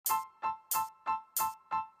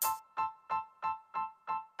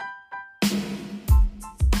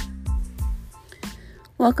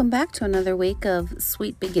Welcome back to another week of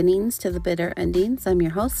Sweet Beginnings to the Bitter Endings. I'm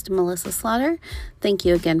your host, Melissa Slaughter. Thank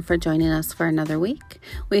you again for joining us for another week.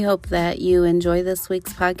 We hope that you enjoy this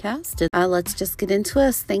week's podcast. Let's just get into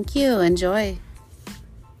us. Thank you. Enjoy.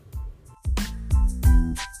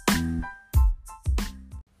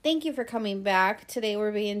 Thank you for coming back. Today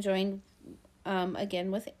we're being joined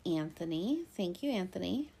again with Anthony. Thank you,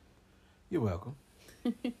 Anthony. You're welcome.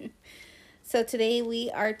 So today we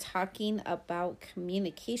are talking about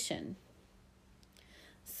communication.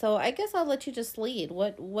 So I guess I'll let you just lead.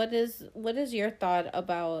 What is your thought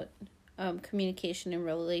about communication in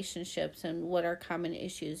relationships, and what are common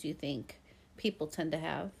issues you think people tend to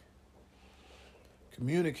have?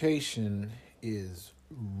 Communication is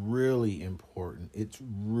really important. It's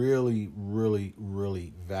really, really,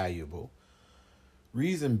 really valuable.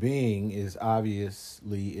 Reason being is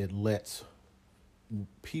obviously it lets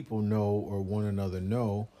people know or one another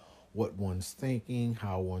know what one's thinking,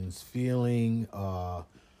 how one's feeling.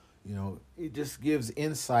 It just gives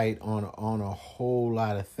insight on a whole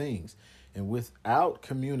lot of things. And without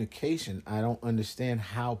communication, I don't understand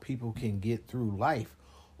how people can get through life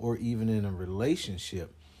or even in a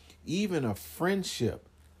relationship, even a friendship.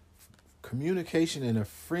 Communication in a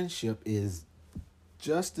friendship is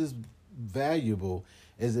just as valuable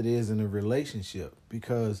as it is in a relationship,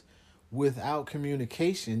 because without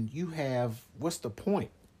communication, what's the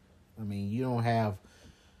point? I mean, you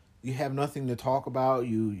have nothing to talk about.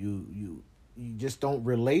 You just don't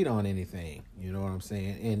relate on anything. You know what I'm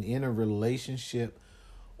saying? And in a relationship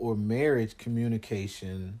or marriage,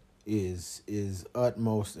 communication is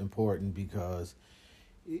utmost important, because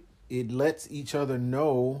it lets each other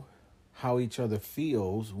know how each other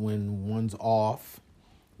feels when one's off,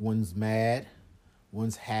 one's mad,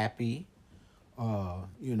 one's happy.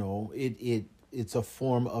 It's a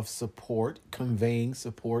form of support, conveying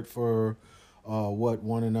support for what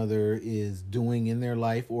one another is doing in their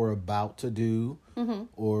life or about to do,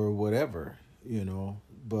 or whatever,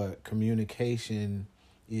 But communication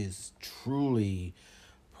is truly,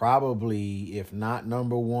 probably, if not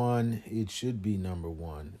number one, it should be number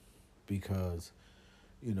one, because,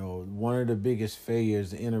 one of the biggest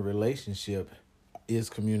failures in a relationship is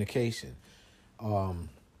communication.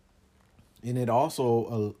 And it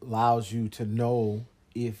also allows you to know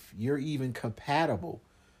if you're even compatible,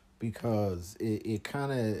 because it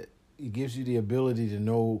gives you the ability to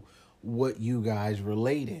know what you guys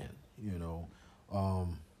relate in.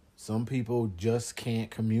 Some people just can't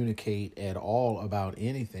communicate at all about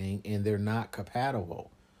anything, and they're not compatible,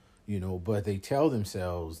 but they tell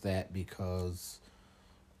themselves that because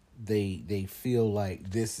they feel like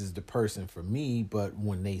this is the person for me. But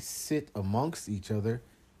when they sit amongst each other,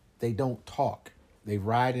 they don't talk. They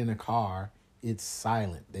ride in a car, it's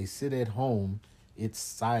silent. They sit at home, it's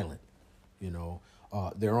silent.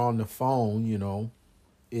 They're on the phone,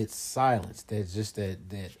 it's silence. There's just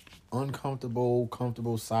that uncomfortable,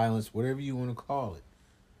 comfortable silence, whatever you want to call it.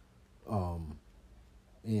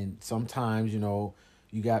 And sometimes,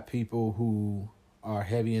 you got people who are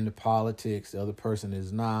heavy into politics, the other person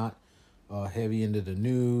is not, heavy into the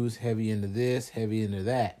news, heavy into this, heavy into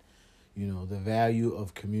that. The value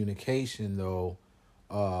of communication, though,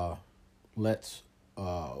 lets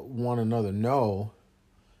one another know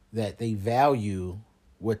that they value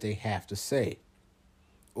what they have to say,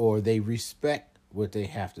 or they respect what they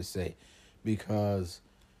have to say, because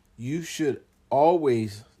you should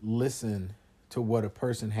always listen to what a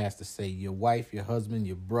person has to say, your wife, your husband,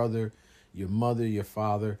 your brother, your mother, your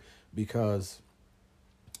father, because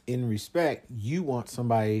in respect, you want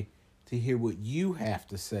somebody to hear what you have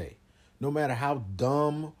to say. No matter how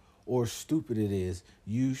dumb or stupid it is,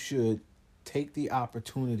 you should take the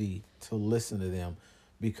opportunity to listen to them,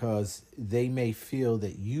 because they may feel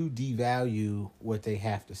that you devalue what they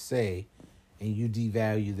have to say and you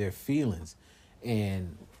devalue their feelings.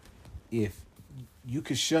 And if you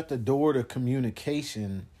could shut the door to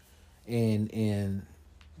communication, and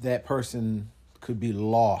that person could be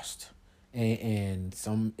lost. And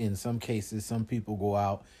in some cases, some people go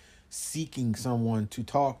out seeking someone to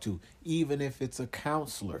talk to, even if it's a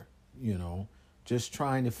counselor, just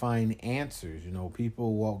trying to find answers.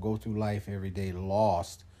 People go through life every day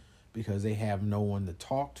lost because they have no one to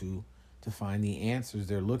talk to find the answers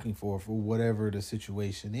they're looking for whatever the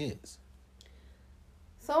situation is.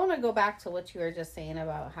 So I want to go back to what you were just saying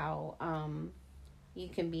about how you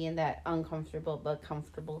can be in that uncomfortable but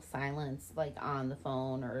comfortable silence, like on the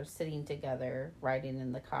phone or sitting together, riding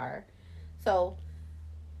in the car. So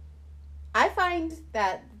I find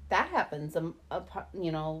that happens,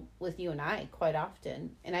 with you and I quite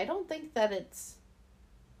often. And I don't think that it's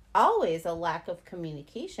always a lack of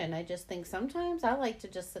communication. I just think sometimes I like to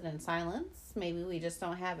just sit in silence. Maybe we just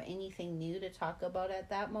don't have anything new to talk about at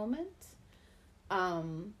that moment.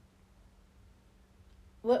 Um,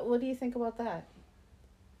 what do you think about that?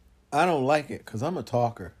 I don't like it because I'm a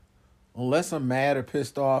talker. Unless I'm mad or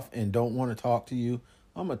pissed off and don't want to talk to you,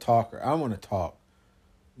 I'm a talker. I want to talk,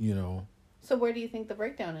 you know. So where do you think the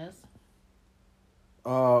breakdown is?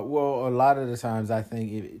 Well, a lot of the times I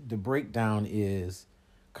think the breakdown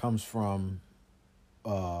comes from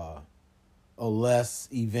uh, a less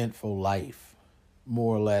eventful life,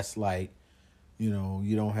 more or less like,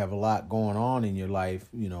 you don't have a lot going on in your life,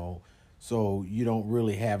 so you don't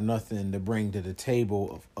really have nothing to bring to the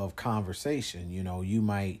table of conversation. You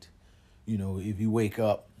might, if you wake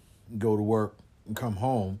up, go to work, and come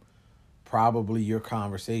home, probably your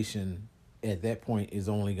conversation at that point is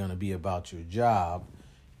only going to be about your job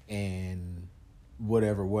and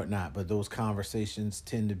whatnot. But those conversations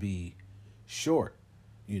tend to be short.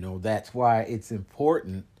 That's why it's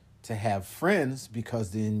important to have friends,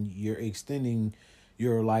 because then you're extending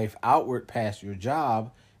your life outward past your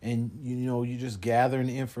job, and you just gathering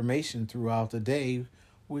information throughout the day,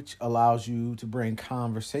 which allows you to bring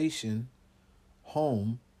conversation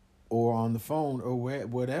home or on the phone or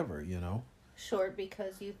whatever. Short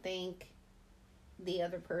because you think the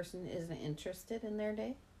other person isn't interested in their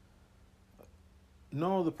day?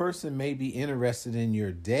 No, the person may be interested in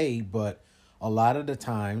your day, but a lot of the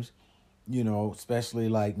times, especially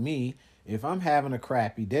like me, if I'm having a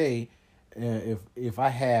crappy day, if I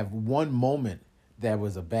have one moment that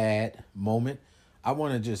was a bad moment, I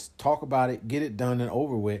want to just talk about it, get it done and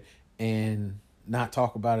over with, and not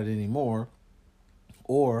talk about it anymore.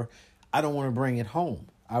 Or I don't want to bring it home.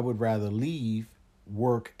 I would rather leave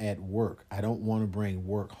work at work. I don't want to bring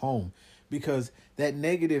work home, because that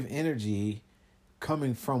negative energy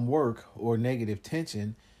coming from work or negative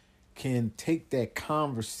tension can take that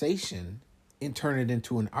conversation and turn it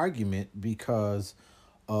into an argument because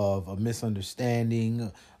of a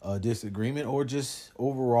misunderstanding, a disagreement, or just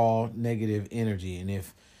overall negative energy. And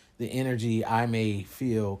if the energy I may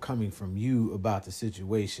feel coming from you about the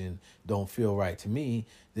situation don't feel right to me,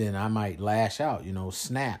 then I might lash out,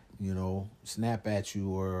 snap at you,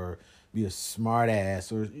 or be a smart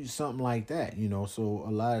ass or something like that, So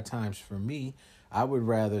a lot of times for me, I would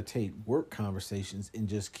rather take work conversations and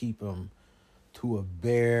just keep them to a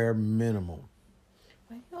bare minimum.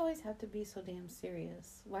 Why do you always have to be so damn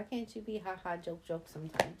serious? Why can't you be ha-ha, joke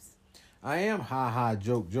sometimes? I am ha-ha,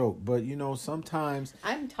 joke, but sometimes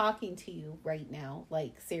I'm talking to you right now,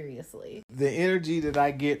 like seriously. the energy that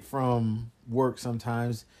I get from work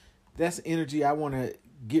sometimes, that's energy I want to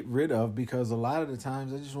get rid of, because a lot of the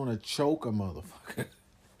times I just want to choke a motherfucker.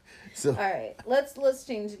 So, all right, let's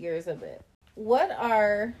change gears a bit. What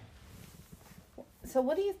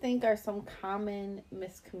do you think are some common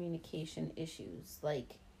miscommunication issues?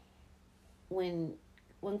 Like when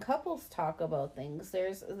couples talk about things,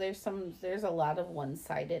 there's a lot of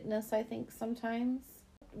one-sidedness, I think, sometimes.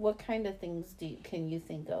 What kind of things can you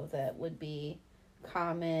think of that would be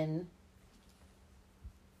common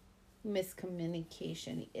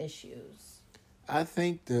miscommunication issues? I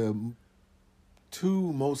think the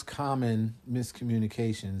two most common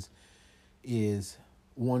miscommunications is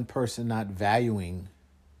one person not valuing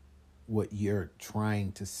what you're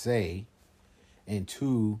trying to say, and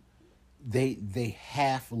two, they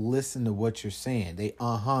half listen to what you're saying. They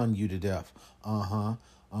you to death.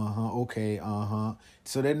 Okay,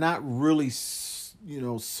 So they're not really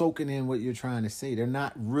soaking in what you're trying to say. They're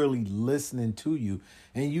not really listening to you,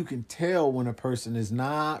 and you can tell when a person is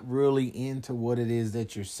not really into what it is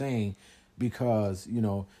that you're saying, because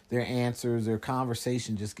their answers, their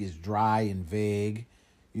conversation just gets dry and vague,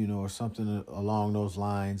 or something along those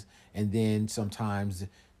lines. And then sometimes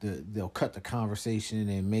they'll cut the conversation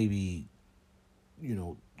and maybe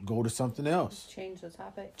go to something else, change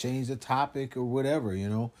the topic or whatever.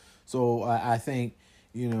 So I think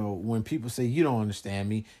when people say you don't understand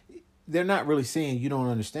me, they're not really saying you don't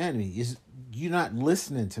understand me. You're not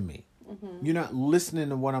listening to me. Mm-hmm. You're not listening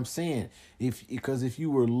to what I'm saying. Because if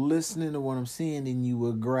you were listening to what I'm saying, then you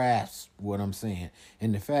would grasp what I'm saying.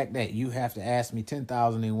 And the fact that you have to ask me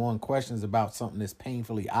 10,001 questions about something that's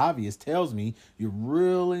painfully obvious tells me you're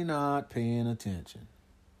really not paying attention.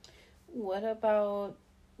 What about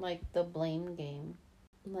like the blame game?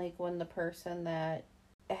 Like when the person that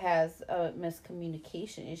has a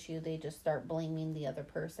miscommunication issue, they just start blaming the other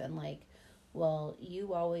person, like, well,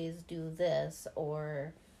 you always do this,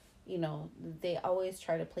 or they always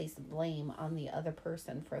try to place blame on the other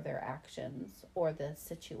person for their actions or the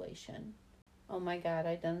situation. Oh my God,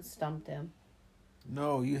 I done stumped him.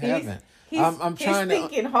 No, you haven't. I'm trying to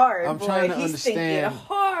thinking hard. I'm boy. trying to he's understand. Thinking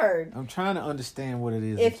hard. I'm trying to understand what it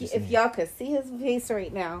is. If y'all could see his face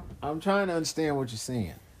right now, I'm trying to understand what you're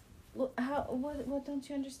saying. Well, what don't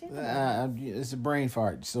you understand? It's a brain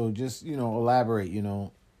fart. So just elaborate.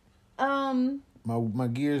 My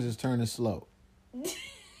gears is turning slow.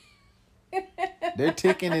 They're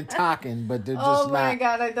ticking and talking, but they're just not. Oh my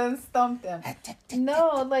god! I done stumped them.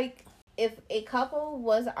 No, like if a couple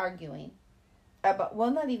was arguing about,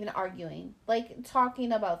 well, not even arguing, like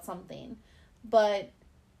talking about something, but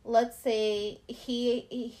let's say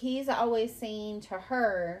he's always saying to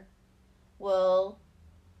her, well,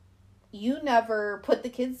 you never put the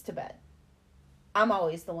kids to bed. I'm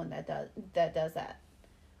always the one that does that.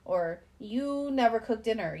 Or you never cook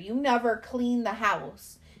dinner. You never clean the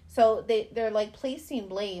house. So they're like placing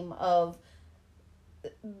blame of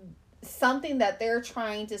something that they're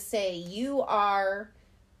trying to say. You are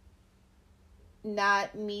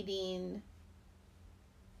not meeting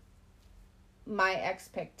my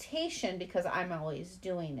expectation because I'm always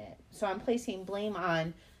doing it. So I'm placing blame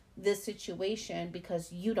on this situation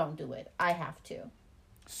because you don't do it. I have to.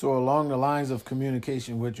 So along the lines of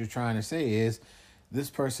communication, what you're trying to say is this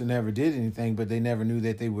person never did anything, but they never knew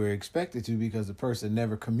that they were expected to because the person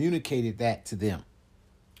never communicated that to them.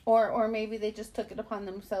 Or maybe they just took it upon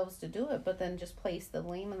themselves to do it, but then just placed the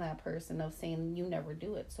blame on that person of saying, you never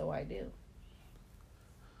do it, so I do.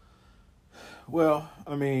 Well,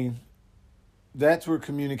 I mean, that's where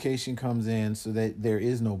communication comes in so that there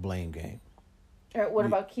is no blame game. What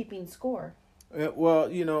about keeping score? Well,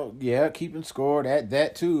 keeping score,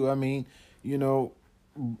 that too. I mean,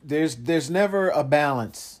 there's never a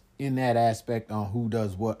balance in that aspect on who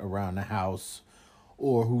does what around the house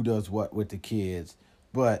or who does what with the kids.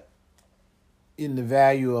 But in the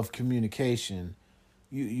value of communication,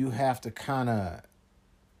 you have to kind of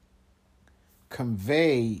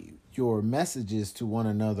convey your messages to one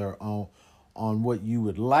another on what you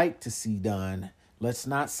would like to see done. Let's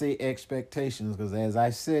not say expectations, because as I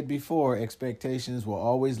said before, expectations will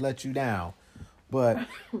always let you down. But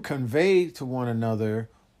convey to one another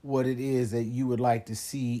what it is that you would like to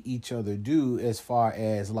see each other do as far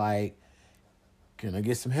as, like, can I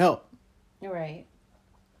get some help? Right.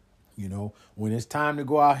 When it's time to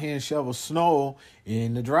go out here and shovel snow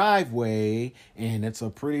in the driveway, and it's a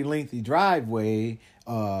pretty lengthy driveway,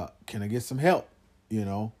 can I get some help?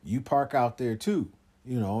 You park out there too.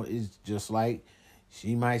 It's just like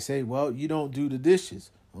she might say, well, you don't do the dishes.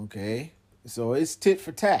 Okay. So it's tit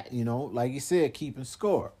for tat, like you said, keeping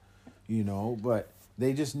score, but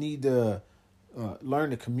they just need to learn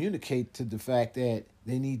to communicate to the fact that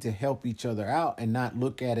they need to help each other out and not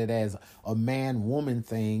look at it as a man-woman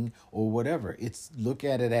thing or whatever. It's look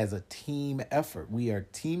at it as a team effort. We are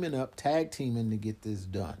teaming up, tag teaming to get this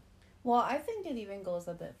done. Well, I think it even goes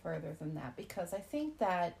a bit further than that, because I think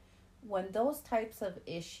that when those types of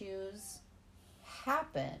issues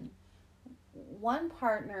happen, one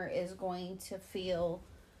partner is going to feel,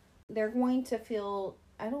 I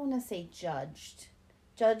don't want to say judged.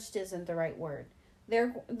 Judged isn't the right word.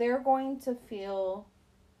 They're going to feel,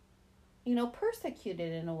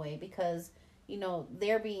 persecuted in a way because,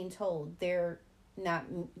 they're being told they're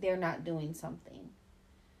not doing something.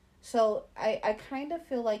 So I kind of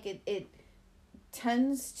feel like it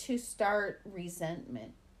tends to start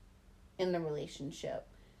resentment in the relationship,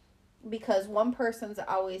 because one person's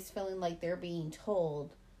always feeling like they're being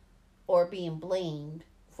told or being blamed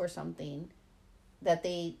for something that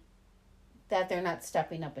they're not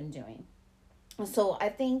stepping up and doing. So I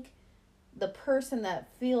think the person that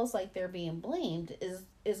feels like they're being blamed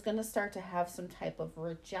is going to start to have some type of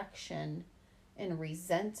rejection and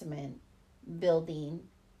resentment building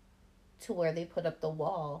to where they put up the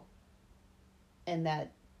wall, and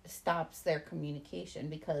that stops their communication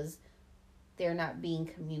because they're not being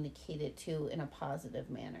communicated to in a positive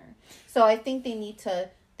manner. So I think they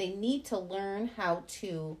need to learn how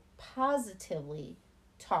to positively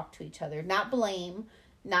talk to each other, not blame,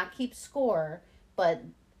 not keep score, but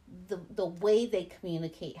the way they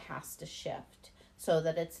communicate has to shift so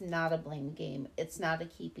that it's not a blame game, it's not a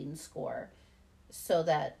keeping score, so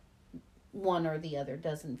that one or the other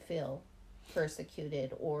doesn't feel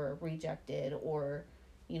persecuted or rejected or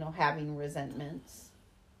having resentments.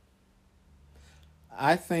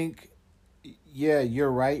 I think, yeah,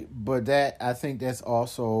 you're right, but I think that's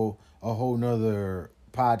also a whole nother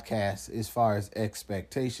podcast as far as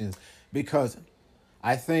expectations, because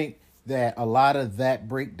I think that a lot of that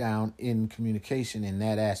breakdown in communication in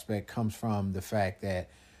that aspect comes from the fact that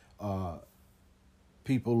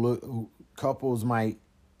couples might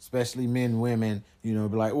especially men, women, be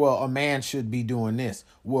like, well, a man should be doing this.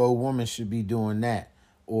 Well, a woman should be doing that.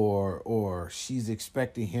 Or she's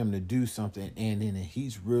expecting him to do something, and then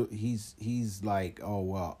he's like, oh,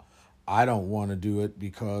 well, I don't want to do it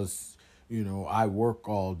because, I work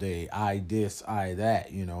all day. I this, I that,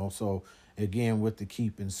 So again, with the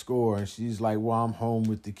keeping score, and she's like, well, I'm home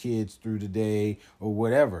with the kids through the day or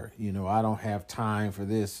whatever. I don't have time for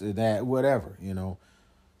this or that, whatever,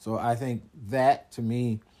 So I think that to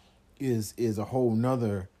me is a whole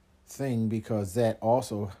nother thing, because that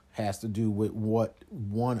also has to do with what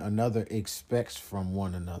one another expects from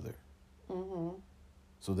one another. Mm-hmm.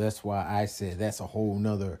 So that's why I said that's a whole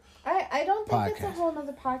nother I don't think podcast. It's a whole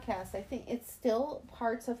nother podcast. I think it's still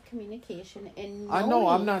parts of communication, and I know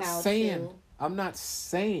I'm not saying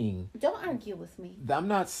don't argue with me. I'm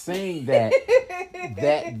not saying that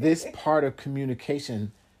that this part of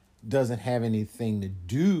communication doesn't have anything to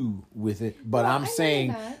do with it, but I'm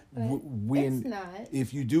saying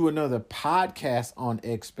if you do another podcast on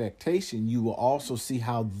expectation, you will also see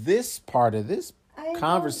how this part of this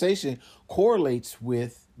conversation correlates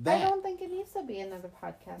with that. I don't think it needs to be another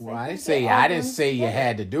podcast. Well, I didn't say you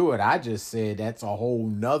had to do it. I just said that's a whole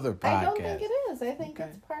nother podcast. I don't think it is. I think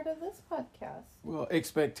it's part of this podcast. Well,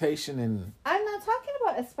 expectation and... I'm not talking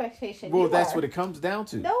about expectation. Well, that's what it comes down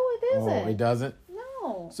to. No, it isn't. Oh, it doesn't?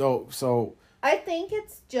 No. So I think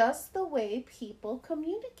it's just the way people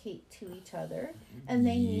communicate to each other, and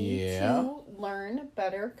they need to learn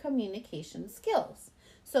better communication skills.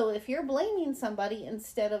 So if you're blaming somebody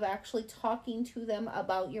instead of actually talking to them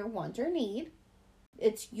about your want or need,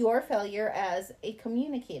 it's your failure as a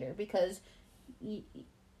communicator, because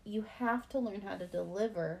you have to learn how to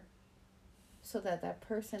deliver so that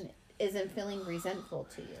person isn't feeling resentful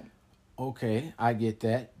to you. Okay, I get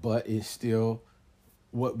that, but it's still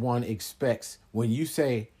what one expects. When you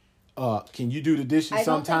say, can you do the dishes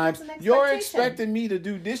sometimes? You're expecting me to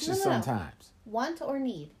do dishes sometimes. Want or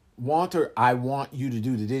need? Want or I want you to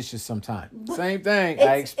do the dishes sometimes. Same thing.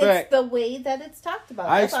 I expect. It's the way that it's talked about.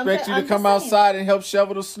 I expect you to come outside and help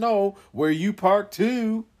shovel the snow where you park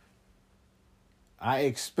too. I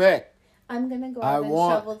expect. I'm going to go out and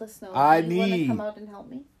shovel the snow. You want to come out and help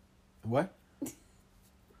me? What?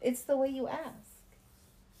 It's the way you ask.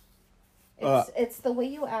 It's the way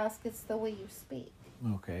you ask. It's the way you speak.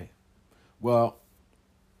 Okay. Well,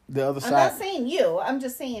 the other side. I'm not saying you. I'm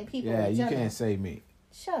just saying people in general. You can't say me.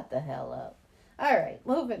 Shut the hell up. All right,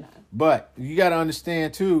 moving on. But you got to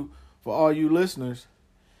understand, too, for all you listeners,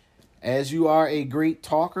 as you are a great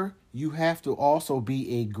talker, you have to also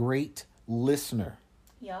be a great listener.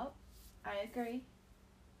 Yep, I agree.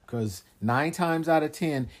 Because 9 times out of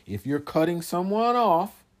 10, if you're cutting someone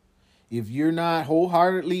off, if you're not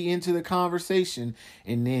wholeheartedly into the conversation,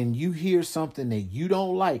 and then you hear something that you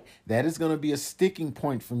don't like, that is going to be a sticking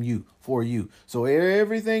point for you. So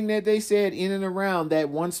everything that they said in and around that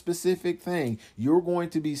one specific thing, you're going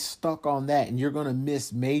to be stuck on that, and you're going to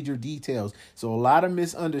miss major details. So a lot of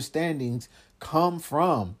misunderstandings come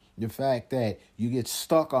from the fact that you get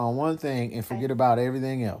stuck on one thing and forget about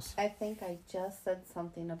everything else. I think I just said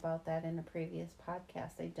something about that in a previous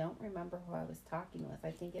podcast. I don't remember who I was talking with.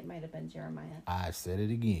 I think it might have been Jeremiah. I said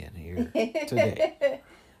it again here today.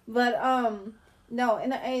 But no,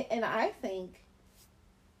 and I think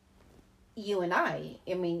you and I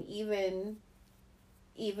mean, even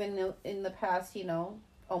in the past,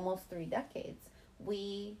 almost 3 decades,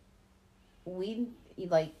 we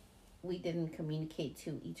didn't communicate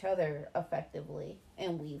to each other effectively,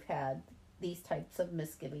 and we've had these types of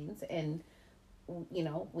misgivings, and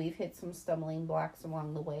we've hit some stumbling blocks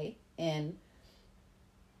along the way, and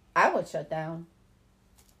I would shut down.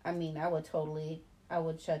 I mean, I would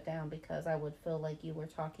shut down, because I would feel like you were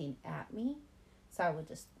talking at me, so I would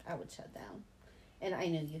shut down, and I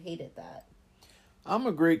knew you hated that. I'm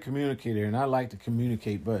a great communicator, and I like to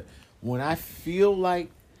communicate, but when I feel like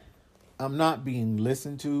I'm not being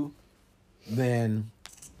listened to, then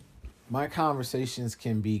my conversations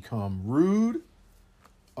can become rude,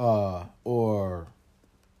 or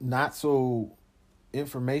not so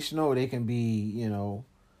informational. They can be,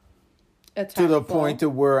 to the point to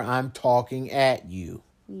where I'm talking at you.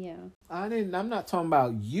 Yeah. I'm not talking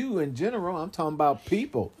about you in general. I'm talking about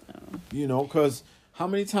people. Oh. Because how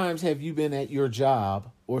many times have you been at your job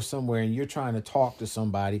or somewhere and you're trying to talk to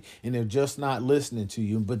somebody and they're just not listening to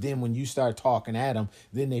you, but then when you start talking at them,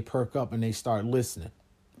 then they perk up and they start listening.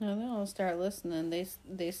 No, they don't start listening.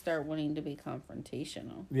 They start wanting to be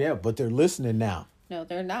confrontational. Yeah, but they're listening now. No,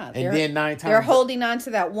 they're not. Then 9 times they're holding on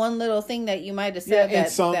to that one little thing that you might have said.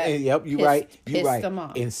 Yeah, you're right. Pissed them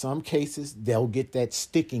off. In some cases, they'll get that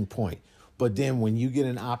sticking point. But then when you get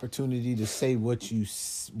an opportunity to say what you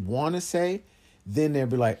want to say, then they'll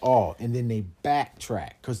be like, oh, and then they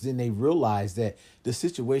backtrack because then they realize that the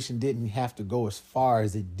situation didn't have to go as far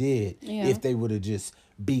as it did if they would have just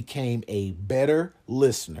became a better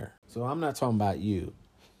listener. So I'm not talking about you.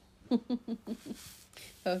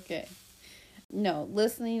 Okay. No,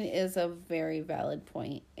 listening is a very valid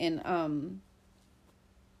point. And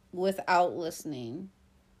without listening,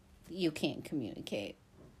 you can't communicate.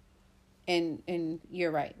 And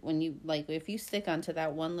you're right. When you if you stick onto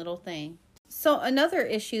that one little thing. So another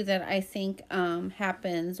issue that I think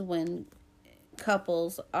happens when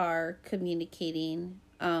couples are communicating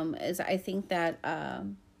is I think that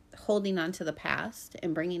holding on to the past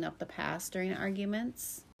and bringing up the past during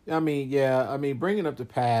arguments. Bringing up the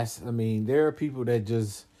past. There are people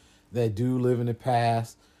that do live in the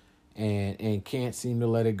past and can't seem to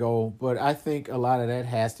let it go. But I think a lot of that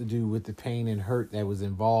has to do with the pain and hurt that was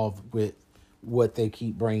involved with what they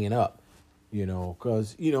keep bringing up.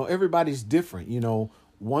 Because, everybody's different.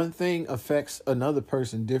 One thing affects another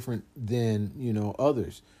person different than,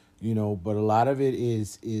 others, but a lot of it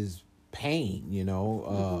is pain,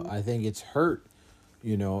 I think it's hurt,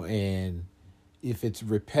 and if it's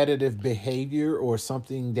repetitive behavior or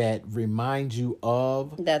something that reminds you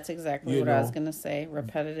of. That's exactly what I was going to say.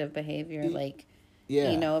 Repetitive behavior.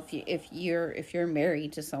 If you're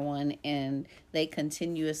married to someone and they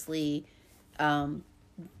continuously,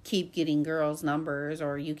 keep getting girls' numbers,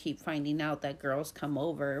 or you keep finding out that girls come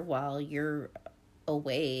over while you're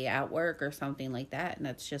away at work or something like that, and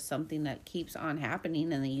that's just something that keeps on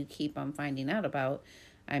happening and then you keep on finding out about.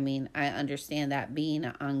 I understand that being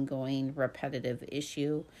an ongoing repetitive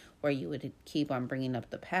issue where you would keep on bringing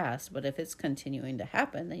up the past, but if it's continuing to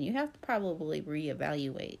happen, then you have to probably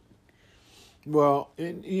reevaluate. Well,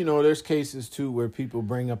 there's cases too where people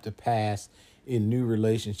bring up the past in new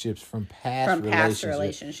relationships from past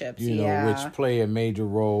relationships, which play a major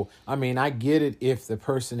role. I get it if the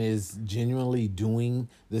person is genuinely doing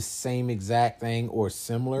the same exact thing or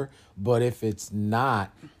similar, but if it's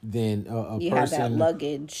not, then a person have that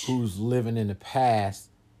luggage who's living in the past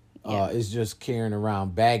is just carrying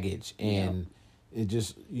around baggage, and it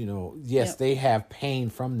just, they have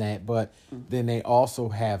pain from that, but then they also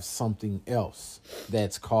have something else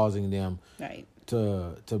that's causing them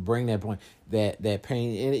to bring that point, that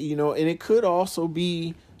pain. And, and it could also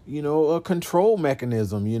be, a control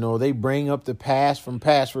mechanism. They bring up the past from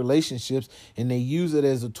past relationships and they use it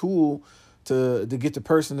as a tool to get the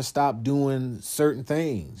person to stop doing certain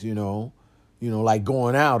things, like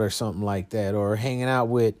going out or something like that, or hanging out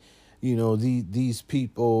with, these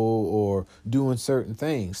people, or doing certain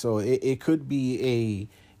things. So it could be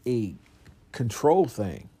a control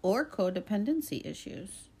thing. Or codependency issues.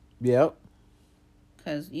 Yep.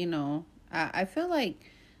 Because, I feel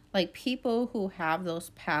like people who have those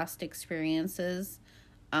past experiences,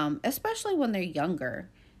 especially when they're younger,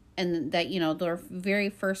 and that, their very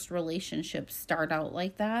first relationships start out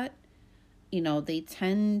like that, they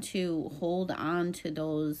tend to hold on to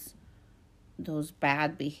those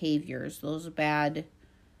bad behaviors, those bad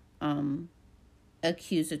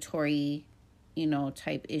accusatory,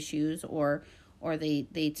 type issues, or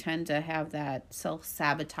they tend to have that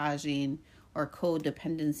self-sabotaging or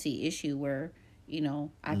codependency issue where,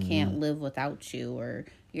 I can't live without you, or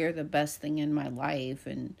you're the best thing in my life,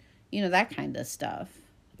 and, that kind of stuff.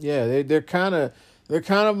 Yeah, they're kind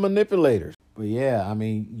of manipulators. But yeah,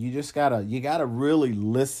 you just gotta really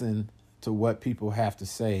listen to what people have to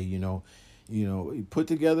say, put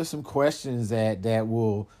together some questions that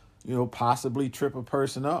will, possibly trip a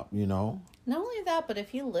person up, Not only that, but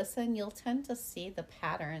if you listen, you'll tend to see the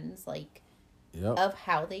patterns, of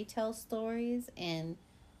how they tell stories, and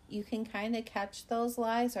you can kind of catch those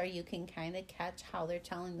lies, or you can kind of catch how they're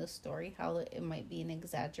telling the story, how it might be an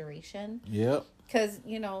exaggeration. Yep. Because,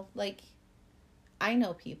 I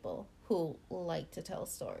know people who like to tell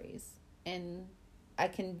stories, and I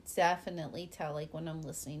can definitely tell, when I'm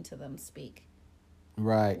listening to them speak.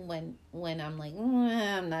 Right. When I'm like,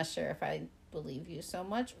 I'm not sure if I believe you so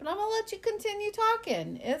much, but I'm going to let you continue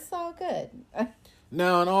talking. It's all good.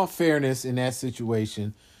 Now, in all fairness, in that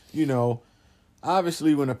situation,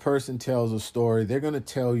 obviously when a person tells a story, they're going to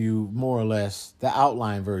tell you more or less the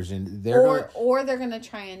outline version. Or they're going to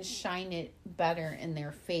try and shine it better in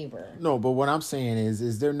their favor. No, but what I'm saying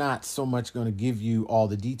is they're not so much going to give you all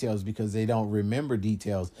the details because they don't remember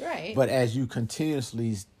details. Right. But as you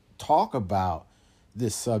continuously talk about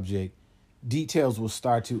this subject, details will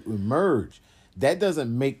start to emerge. That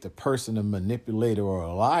doesn't make the person a manipulator or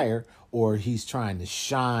a liar, or he's trying to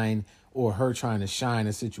shine or her trying to shine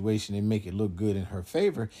a situation and make it look good in her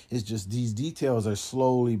favor. It's just these details are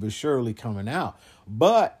slowly but surely coming out.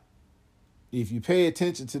 But if you pay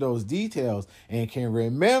attention to those details and can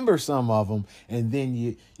remember some of them, and then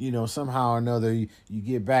you know, somehow or another, you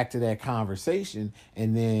get back to that conversation,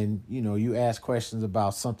 and then, you know, you ask questions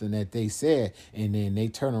about something that they said, and then they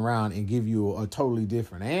turn around and give you a totally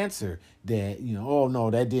different answer that, you know, oh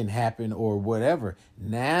no, that didn't happen or whatever.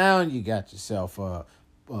 Now you got yourself a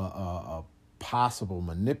possible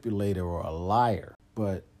manipulator or a liar.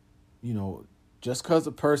 But, you know, just because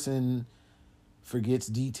a person forgets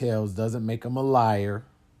details doesn't make them a liar,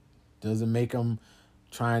 doesn't make them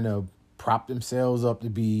trying to prop themselves up to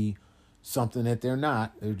be something that they're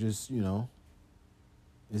not. They're just, you know,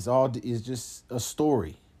 it's just a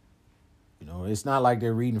story. You know, it's not like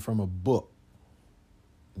they're reading from a book.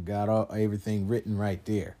 Got everything written right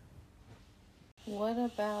there. What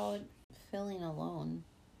about feeling alone?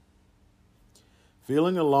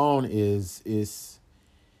 Feeling alone is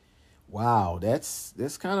wow, that's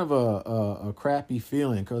kind of a crappy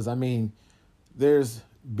feeling, because I mean, there's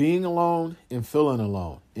being alone and feeling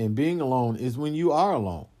alone. And being alone is when you are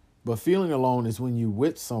alone. But feeling alone is when you're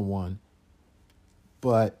with someone,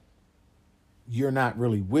 but you're not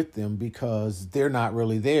really with them because they're not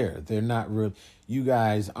really there. They're not real. You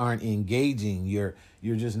guys aren't engaging. You're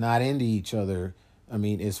just not into each other. I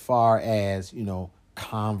mean, as far as, you know,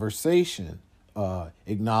 conversation,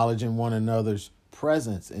 acknowledging one another's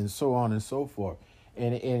presence, and so on and so forth,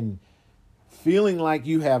 and feeling like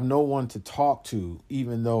you have no one to talk to,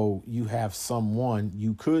 even though you have someone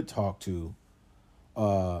you could talk to.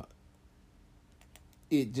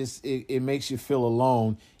 It makes you feel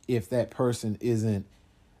alone if that person isn't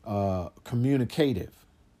communicative.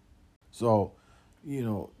 So, you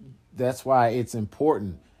know, that's why it's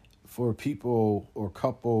important for people or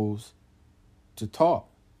couples to talk,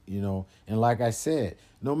 you know. And like I said,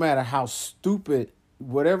 no matter how stupid,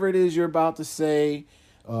 whatever it is you're about to say,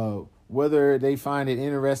 whether they find it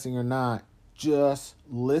interesting or not, just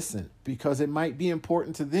listen, because it might be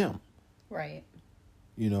important to them. Right.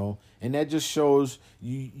 You know, and that just shows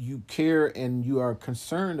you care and you are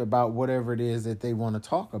concerned about whatever it is that they want to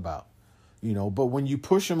talk about. You know, but when you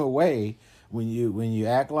push them away, when you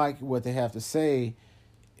act like what they have to say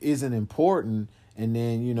isn't important, and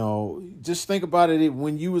then, you know, just think about it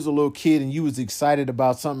when you was a little kid and you was excited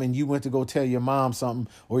about something and you went to go tell your mom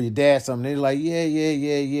something or your dad something. They're like,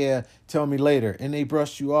 yeah, tell me later. And they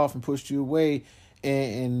brushed you off and pushed you away,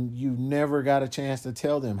 and you never got a chance to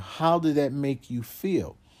tell them. How did that make you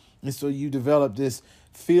feel? And so you develop this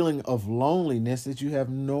feeling of loneliness that you have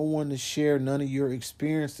no one to share none of your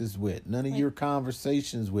experiences with, none of your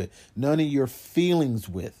conversations with, none of your feelings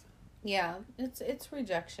with. Yeah, it's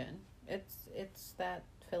rejection. It's that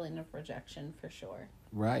feeling of rejection for sure.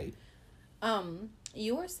 Right.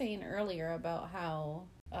 You were saying earlier about how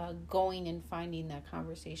going and finding that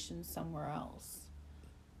conversation somewhere else.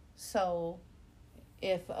 So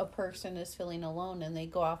if a person is feeling alone and they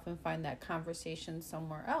go off and find that conversation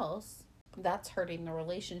somewhere else, that's hurting the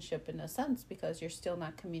relationship in a sense, because you're still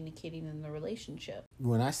not communicating in the relationship.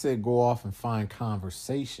 When I said go off and find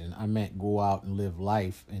conversation, I meant go out and live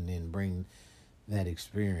life and then bring that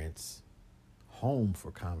experience home for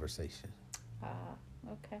conversation.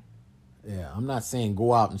 Okay. Yeah, I'm not saying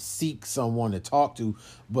go out and seek someone to talk to,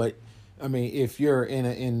 but I mean, if you're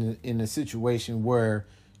in a situation where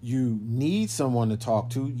you need someone to talk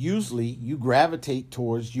to, usually you gravitate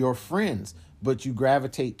towards your friends, but you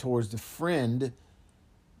gravitate towards the friend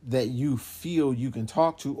that you feel you can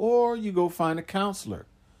talk to, or you go find a counselor.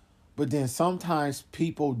 But then sometimes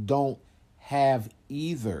people don't have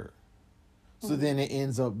either. So then it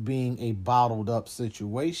ends up being a bottled up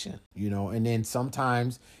situation, you know. And then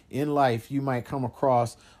sometimes in life you might come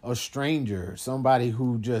across a stranger, somebody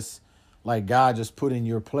who just, like, God just put in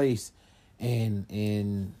your place, and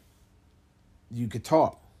you could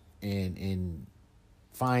talk and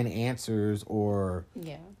find answers or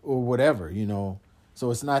whatever, you know.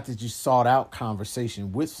 So it's not that you sought out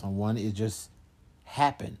conversation with someone, it just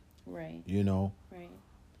happened. Right. You know. Right.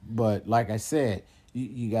 But like I said,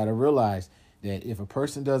 you got to realize that if a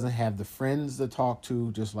person doesn't have the friends to talk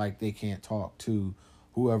to, just like they can't talk to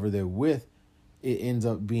whoever they're with, it ends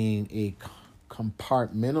up being a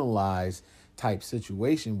compartmentalized type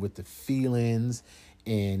situation with the feelings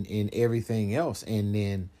and everything else. And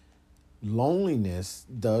then loneliness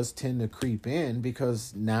does tend to creep in,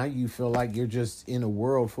 because now you feel like you're just in a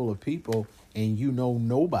world full of people and you know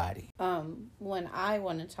nobody. When I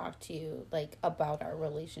want to talk to you, like, about our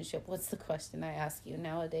relationship, what's the question I ask you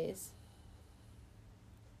nowadays?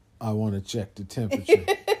 I want to check the temperature.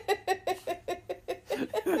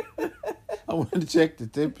 I want to check the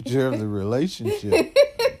temperature of the relationship.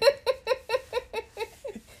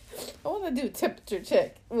 I want to do a temperature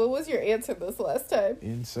check. What was your answer this last time?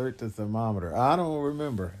 Insert the thermometer. I don't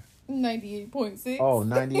remember. 98.6. Oh,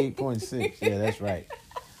 98.6. Yeah, that's right.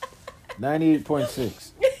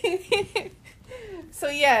 98.6. So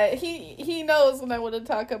yeah, he knows when I want to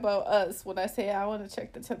talk about us when I say I want to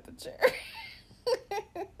check the temperature.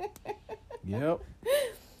 Yep.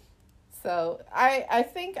 So I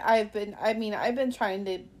think I've been trying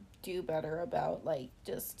to do better about like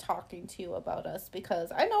just talking to you about us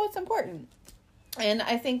because I know it's important. And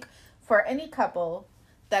I think for any couple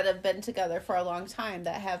that have been together for a long time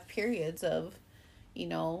that have periods of, you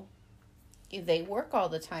know, if they work all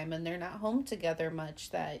the time and they're not home together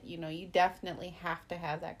much, that, you know, you definitely have to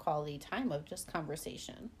have that quality time of just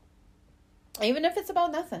conversation. Even if it's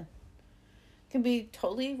about nothing. It can be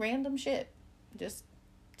totally random shit. Just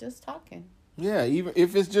talking. Yeah, even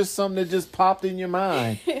if it's just something that just popped in your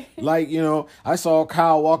mind. Like, you know, I saw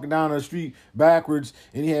Kyle walking down the street backwards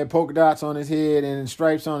and he had polka dots on his head and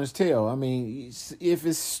stripes on his tail. I mean, if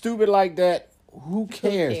it's stupid like that, who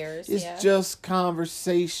cares? It's just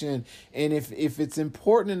conversation. And if it's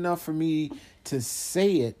important enough for me to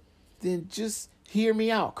say it, then just hear me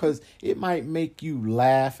out, because it might make you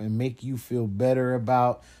laugh and make you feel better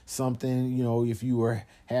about something. You know, if you were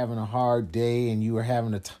having a hard day and you were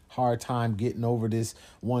having a hard time getting over this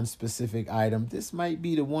one specific item, this might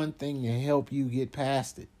be the one thing to help you get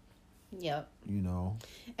past it. Yep. You know?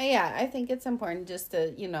 And yeah, I think it's important just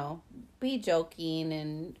to, you know, be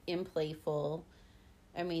joking and playful.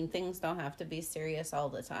 I mean, things don't have to be serious all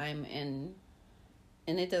the time, and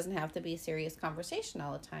it doesn't have to be serious conversation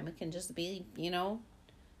all the time. It can just be, you know,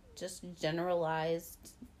 just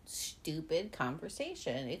generalized stupid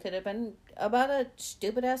conversation. It could have been about a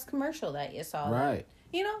stupid ass commercial that you saw. Right.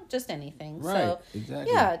 You know, just anything. Right. So,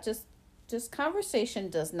 exactly. Yeah, just conversation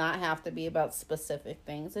does not have to be about specific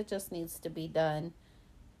things. It just needs to be done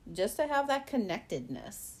just to have that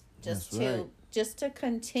connectedness. Just to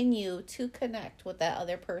continue to connect with that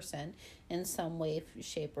other person in some way,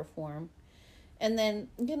 shape, or form. And then,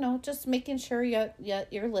 you know, just making sure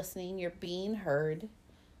you're listening, you're being heard.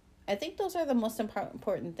 I think those are the most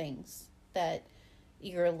important things, that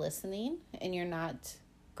you're listening and you're not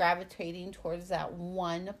gravitating towards that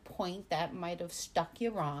one point that might have stuck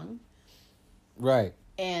you wrong. Right.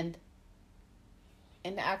 And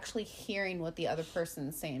actually hearing what the other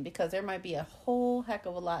person's saying, because there might be a whole heck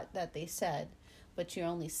of a lot that they said, but you're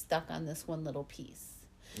only stuck on this one little piece.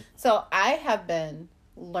 So I have been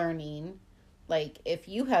learning, like, if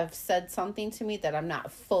you have said something to me that I'm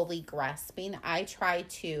not fully grasping, I try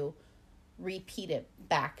to repeat it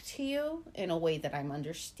back to you in a way that I'm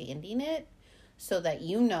understanding it, so that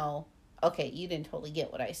you know, okay, you didn't totally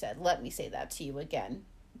get what I said. Let me say that to you again,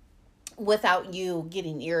 without you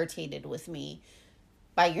getting irritated with me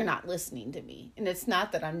by you're not listening to me. And it's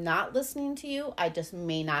not that I'm not listening to you. I just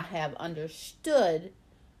may not have understood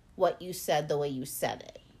what you said the way you said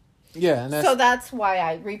it. Yeah. And so that's why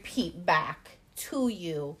I repeat back to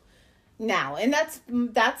you now. And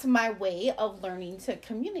that's my way of learning to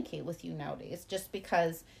communicate with you nowadays, just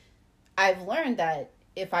because I've learned that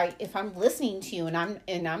if I'm listening to you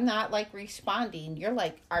and I'm not like responding, you're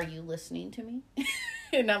like, are you listening to me?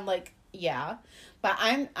 And I'm like, yeah. But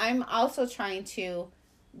I'm also trying to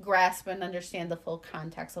grasp and understand the full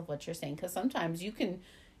context of what you're saying, because sometimes you can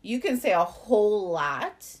say a whole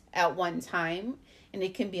lot at one time, and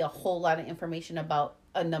it can be a whole lot of information about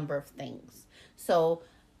a number of things. So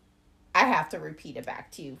I have to repeat it back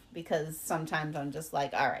to you, because sometimes I'm just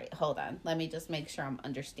like, all right, hold on. Let me just make sure I'm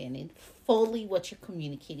understanding fully what you're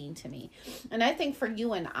communicating to me. And I think for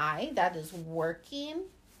you and I, that is working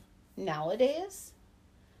nowadays,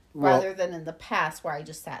 rather than in the past where I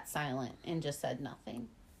just sat silent and just said nothing.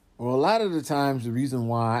 Well, a lot of the times, the reason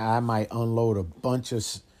why I might unload a bunch of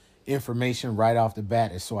information right off the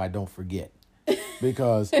bat is so I don't forget.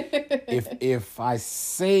 Because if I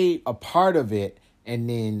say a part of it and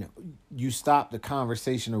then you stop the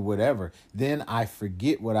conversation or whatever, then I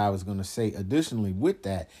forget what I was going to say additionally with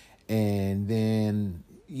that. And then,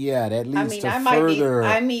 yeah, that leads to further...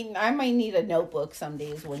 I might need a notebook some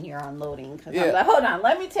days when you're unloading. Because I'm like, hold on,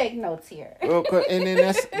 let me take notes here. Well, and then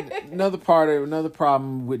that's another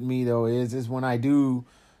problem with me, though, is when I do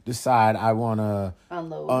decide I want to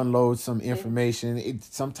unload some information.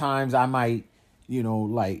 Sometimes I might, you know,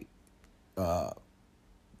 like...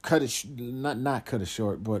 cut it not cut it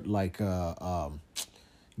short, but like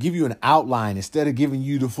give you an outline instead of giving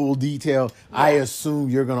you the full detail. I assume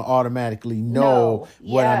you're going to automatically know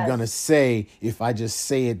what I'm going to say if I just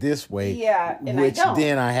say it this way. Yeah, and which I don't.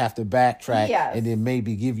 then I have to backtrack Yes. and then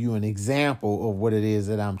maybe give you an example of what it is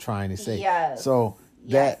that I'm trying to say. Yes. So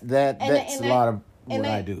that's a lot of what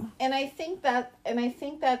I do. And I think that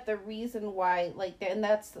the reason why, like, and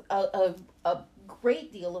that's a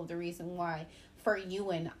great deal of the reason why for you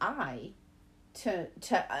and I to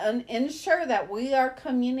ensure that we are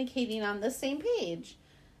communicating on the same page,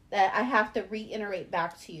 that I have to reiterate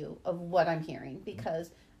back to you of what I'm hearing,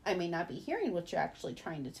 because I may not be hearing what you're actually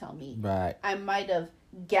trying to tell me. Right. I might have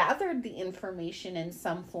gathered the information in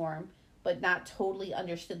some form, but not totally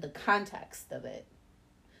understood the context of it.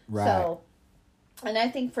 Right. So, and I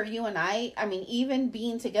think for you and I mean, even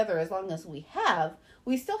being together as long as we have,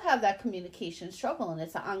 we still have that communication struggle, and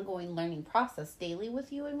it's an ongoing learning process daily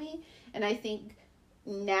with you and me. And I think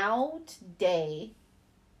now, today,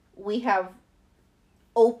 we have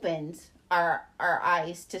opened our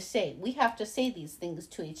eyes to say, we have to say these things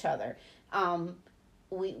to each other.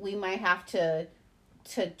 We might have to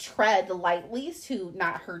tread lightly to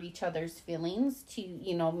not hurt each other's feelings,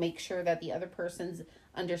 to, make sure that the other person's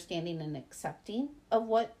understanding and accepting of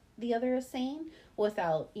what the other is saying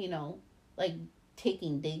without, like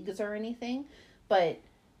taking digs or anything, but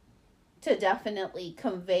to definitely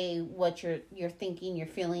convey what you're thinking, you're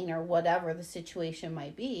feeling, or whatever the situation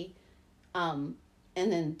might be, and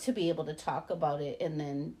then to be able to talk about it, and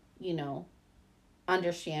then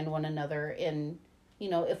understand one another, and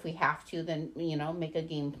if we have to, then make a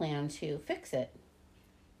game plan to fix it.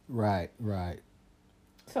 Right.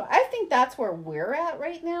 So I think that's where we're at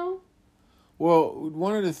right now. Well,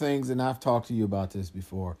 one of the things, and I've talked to you about this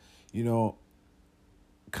before,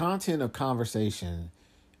 content of conversation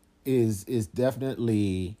is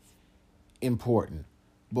definitely important.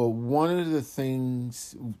 But one of the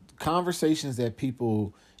things, conversations that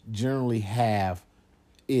people generally have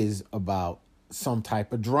is about some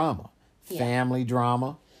type of drama. Yeah. Family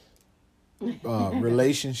drama,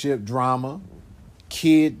 relationship drama,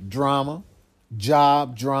 kid drama,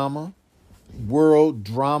 job drama, world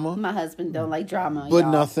drama. My husband don't like drama, but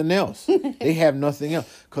y'all. Nothing else. They have nothing else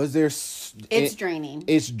because it's draining.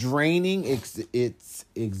 It's draining. It's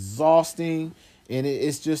exhausting, and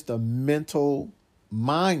it's just a mental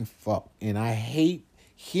mind fuck. And I hate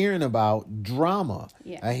hearing about drama.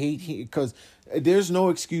 Yeah. I hate because there's no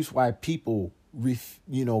excuse why people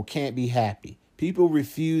can't be happy. People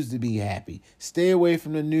refuse to be happy. Stay away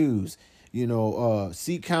from the news.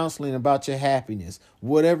 Seek counseling about your happiness,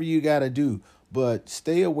 whatever you got to do, but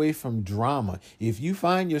stay away from drama. If you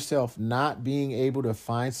find yourself not being able to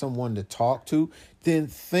find someone to talk to, then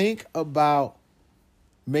think about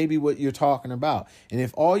maybe what you're talking about. And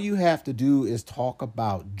if all you have to do is talk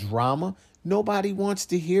about drama, nobody wants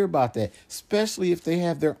to hear about that, especially if they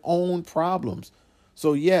have their own problems.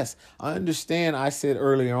 So yes, I understand. I said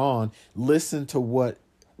earlier on, listen to what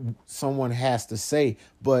someone has to say,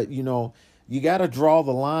 but you got to draw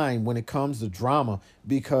the line when it comes to drama,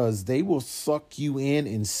 because they will suck you in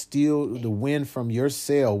and steal the wind from your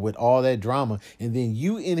sail with all that drama, and then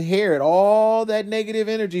you inherit all that negative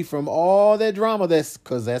energy from all that drama. That's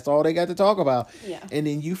because that's all they got to talk about. Yeah. And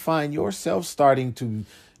then you find yourself starting to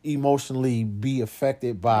emotionally be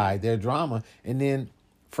affected by their drama, and then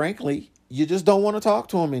frankly you just don't want to talk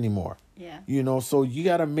to them anymore. Yeah. So you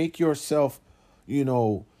got to make yourself you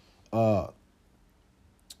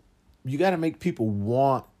got to make people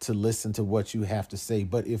want to listen to what you have to say.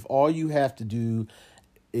 But if all you have to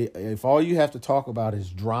talk about is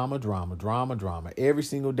drama every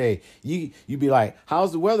single day, you be like,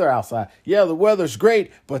 how's the weather outside? Yeah, the weather's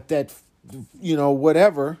great, but that,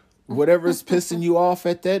 whatever's pissing you off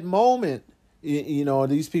at that moment,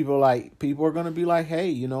 these people are going to be like,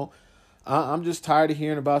 hey, I'm just tired of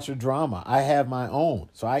hearing about your drama. I have my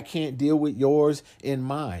own, so I can't deal with yours and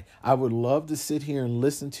mine. I would love to sit here and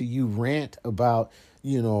listen to you rant about,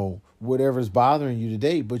 whatever's bothering you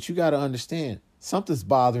today, but you got to understand, something's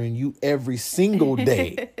bothering you every single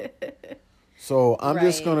day. So I'm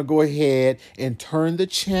just going to go ahead and turn the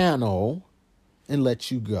channel and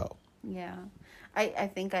let you go. Yeah. I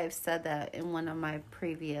think I've said that in one of my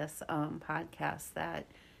previous podcasts that,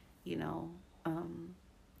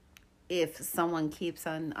 if someone keeps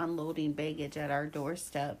on unloading baggage at our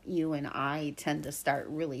doorstep, you and I tend to start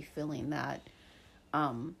really feeling that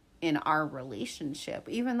in our relationship,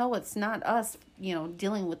 even though it's not us,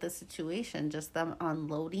 dealing with the situation, just them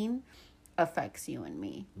unloading affects you and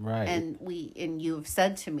me. Right. And you've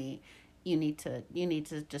said to me, you need to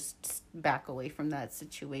just back away from that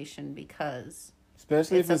situation, because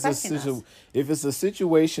Especially if if it's a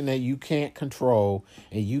situation that you can't control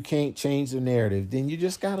and you can't change the narrative, then you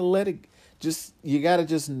just gotta let it. You gotta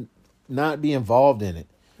just not be involved in it.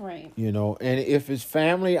 Right. You know, and if it's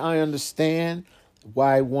family, I understand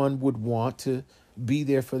why one would want to be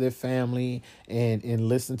there for their family and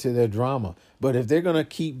listen to their drama. But if they're gonna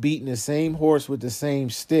keep beating the same horse with the same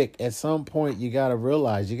stick, at some point you gotta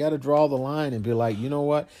realize, you gotta draw the line and be like, you know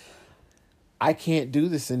what? I can't do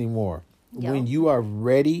this anymore. Yep. When you are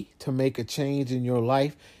ready to make a change in your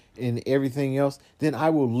life and everything else, then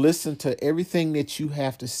I will listen to everything that you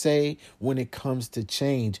have to say when it comes to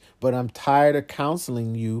change. But I'm tired of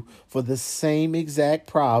counseling you for the same exact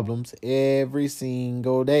problems every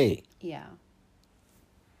single day. Yeah.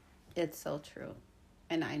 It's so true.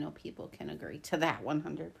 And I know people can agree to that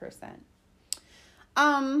 100%.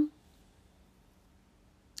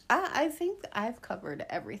 I think I've covered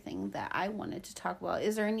everything that I wanted to talk about.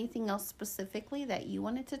 Is there anything else specifically that you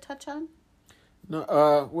wanted to touch on?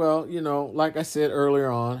 No, well, you know, like I said earlier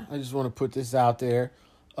on, I just want to put this out there.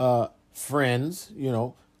 Friends, you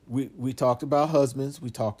know, we talked about husbands, we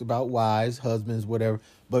talked about wives, husbands, whatever.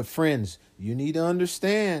 But friends, you need to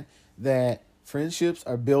understand that friendships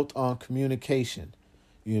are built on communication,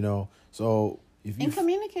 you know. So and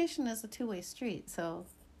communication is a two-way street. So,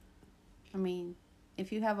 I mean,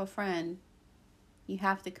 if you have a friend, you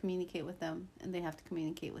have to communicate with them and they have to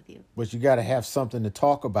communicate with you. But you got to have something to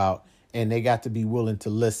talk about, and they got to be willing to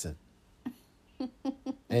listen.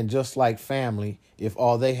 And just like family, if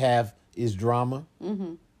all they have is drama,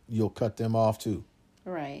 you'll cut them off too.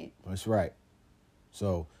 Right. That's right.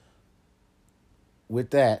 So with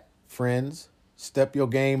that, friends, step your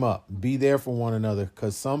game up. Be there for one another,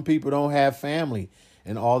 because some people don't have family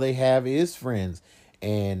and all they have is friends.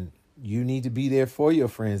 And you need to be there for your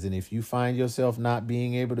friends. And if you find yourself not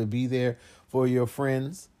being able to be there for your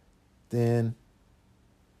friends, then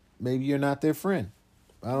maybe you're not their friend.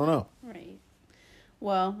 I don't know. Right.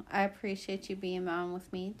 Well, I appreciate you being on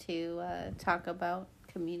with me to talk about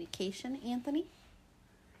communication, Anthony.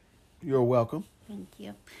 You're welcome. Thank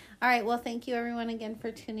you. All right. Well, thank you everyone again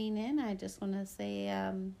for tuning in. I just want to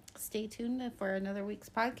say stay tuned for another week's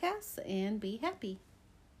podcast and be happy.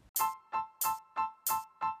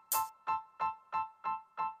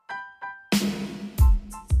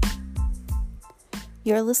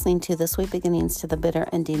 You're listening to the Sweet Beginnings to the Bitter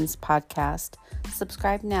Endings podcast.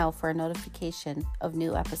 Subscribe now for a notification of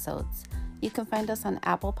new episodes. You can find us on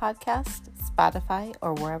Apple Podcasts, Spotify,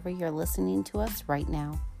 or wherever you're listening to us right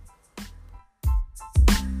now.